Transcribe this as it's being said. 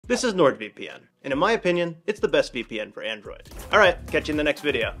This is NordVPN, and in my opinion, it's the best VPN for Android. Alright, catch you in the next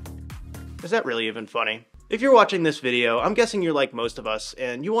video. Is that really even funny? If you're watching this video, I'm guessing you're like most of us,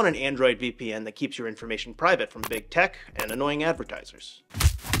 and you want an Android VPN that keeps your information private from big tech and annoying advertisers.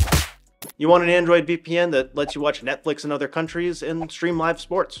 You want an Android VPN that lets you watch Netflix in other countries and stream live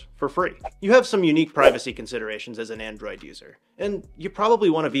sports for free. You have some unique privacy considerations as an Android user, and you probably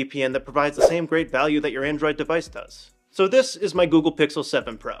want a VPN that provides the same great value that your Android device does. So this is my Google Pixel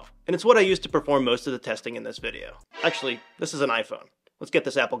 7 Pro, and it's what I use to perform most of the testing in this video. Actually, this is an iPhone. Let's get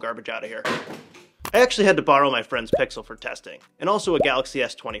this Apple garbage out of here. I actually had to borrow my friend's Pixel for testing, and also a Galaxy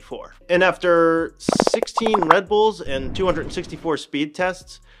S24. And after 16 Red Bulls and 264 speed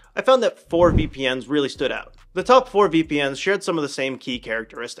tests, I found that 4 VPNs really stood out. The top 4 VPNs shared some of the same key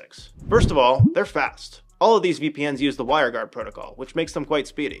characteristics. First of all, they're fast. All of these VPNs use the WireGuard protocol, which makes them quite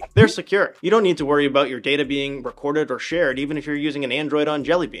speedy. They're secure. You don't need to worry about your data being recorded or shared, even if you're using an Android on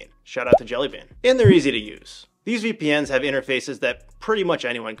Jelly Bean. Shout out to Jelly Bean. And they're easy to use. These VPNs have interfaces that pretty much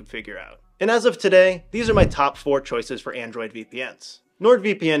anyone can figure out. And as of today, these are my top 4 choices for Android VPNs.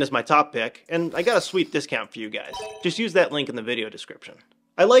 NordVPN is my top pick, and I got a sweet discount for you guys. Just use that link in the video description.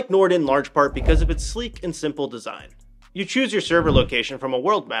 I like Nord in large part because of its sleek and simple design. You choose your server location from a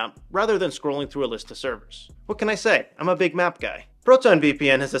world map rather than scrolling through a list of servers. What can I say? I'm a big map guy.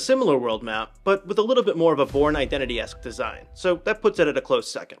 ProtonVPN has a similar world map, but with a little bit more of a Bourne Identity-esque design, so that puts it at a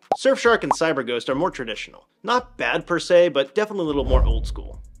close second. Surfshark and CyberGhost are more traditional. Not bad per se, but definitely a little more old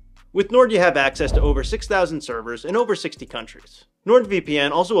school. With Nord, you have access to over 6,000 servers in over 60 countries.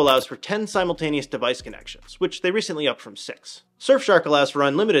 NordVPN also allows for 10 simultaneous device connections, which they recently upped from 6. Surfshark allows for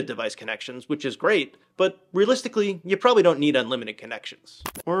unlimited device connections, which is great, but realistically, you probably don't need unlimited connections.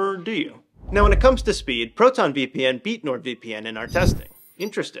 Or do you? Now when it comes to speed, ProtonVPN beat NordVPN in our testing.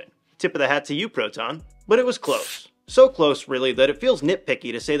 Interesting. Tip of the hat to you, Proton. But it was close. So close, really, that it feels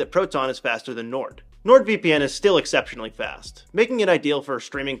nitpicky to say that Proton is faster than Nord. NordVPN is still exceptionally fast, making it ideal for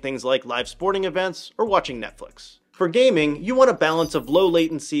streaming things like live sporting events or watching Netflix. For gaming, you want a balance of low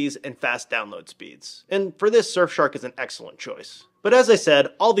latencies and fast download speeds, and for this, Surfshark is an excellent choice. But as I said,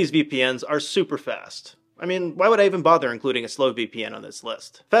 all these VPNs are super fast. I mean, why would I even bother including a slow VPN on this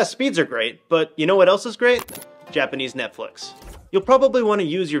list? Fast speeds are great, but you know what else is great? Japanese Netflix. You'll probably want to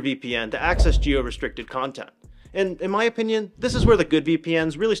use your VPN to access geo-restricted content. And in my opinion, this is where the good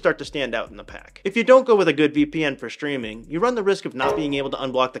VPNs really start to stand out in the pack. If you don't go with a good VPN for streaming, you run the risk of not being able to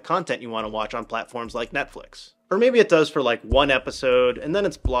unblock the content you want to watch on platforms like Netflix. Or maybe it does for like one episode, and then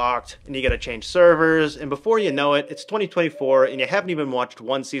it's blocked, and you gotta change servers, and before you know it, it's 2024, and you haven't even watched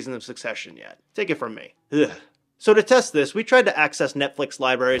one season of Succession yet. Take it from me. Ugh. So to test this, we tried to access Netflix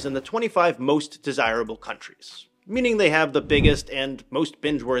libraries in the 25 most desirable countries, meaning they have the biggest and most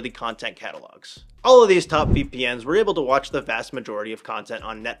binge-worthy content catalogs. All of these top VPNs were able to watch the vast majority of content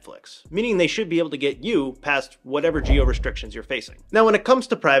on Netflix, meaning they should be able to get you past whatever geo-restrictions you're facing. Now when it comes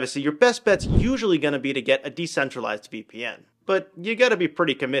to privacy, your best bet's usually going to be to get a decentralized VPN, but you gotta be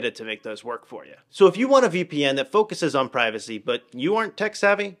pretty committed to make those work for you. So if you want a VPN that focuses on privacy, but you aren't tech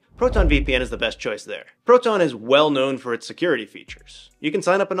savvy, ProtonVPN is the best choice there. Proton is well known for its security features. You can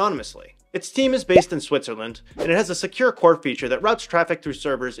sign up anonymously. Its team is based in Switzerland, and it has a secure core feature that routes traffic through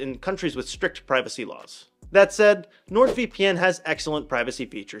servers in countries with strict privacy laws. That said, NordVPN has excellent privacy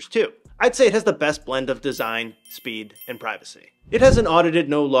features too. I'd say it has the best blend of design, speed, and privacy. It has an audited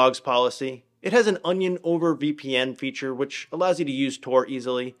no logs policy. It has an onion over VPN feature which allows you to use Tor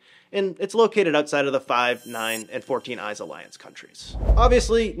easily, and it's located outside of the 5, 9, and 14 Eyes Alliance countries.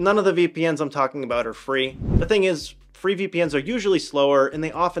 Obviously, none of the VPNs I'm talking about are free. The thing is, free VPNs are usually slower and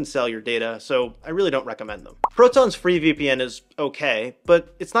they often sell your data, so I really don't recommend them. Proton's free VPN is okay,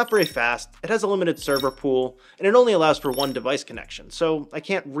 but it's not very fast, it has a limited server pool, and it only allows for one device connection, so I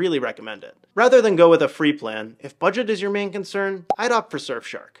can't really recommend it. Rather than go with a free plan, if budget is your main concern, I'd opt for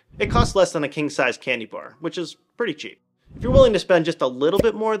Surfshark. It costs less than a king-size candy bar, which is pretty cheap. If you're willing to spend just a little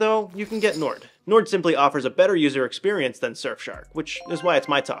bit more though, you can get Nord. Nord simply offers a better user experience than Surfshark, which is why it's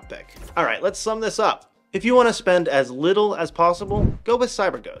my top pick. Alright, let's sum this up. If you want to spend as little as possible, go with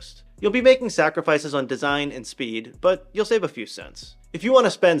CyberGhost. You'll be making sacrifices on design and speed, but you'll save a few cents. If you want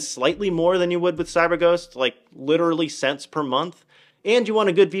to spend slightly more than you would with CyberGhost, like literally cents per month, and you want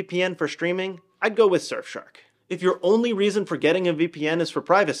a good VPN for streaming, I'd go with Surfshark. If your only reason for getting a VPN is for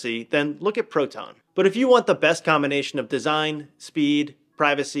privacy, then look at Proton. But if you want the best combination of design, speed,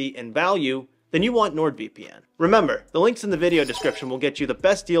 privacy, and value, then you want NordVPN. Remember, the links in the video description will get you the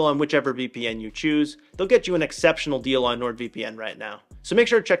best deal on whichever VPN you choose. They'll get you an exceptional deal on NordVPN right now. So make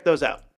sure to check those out.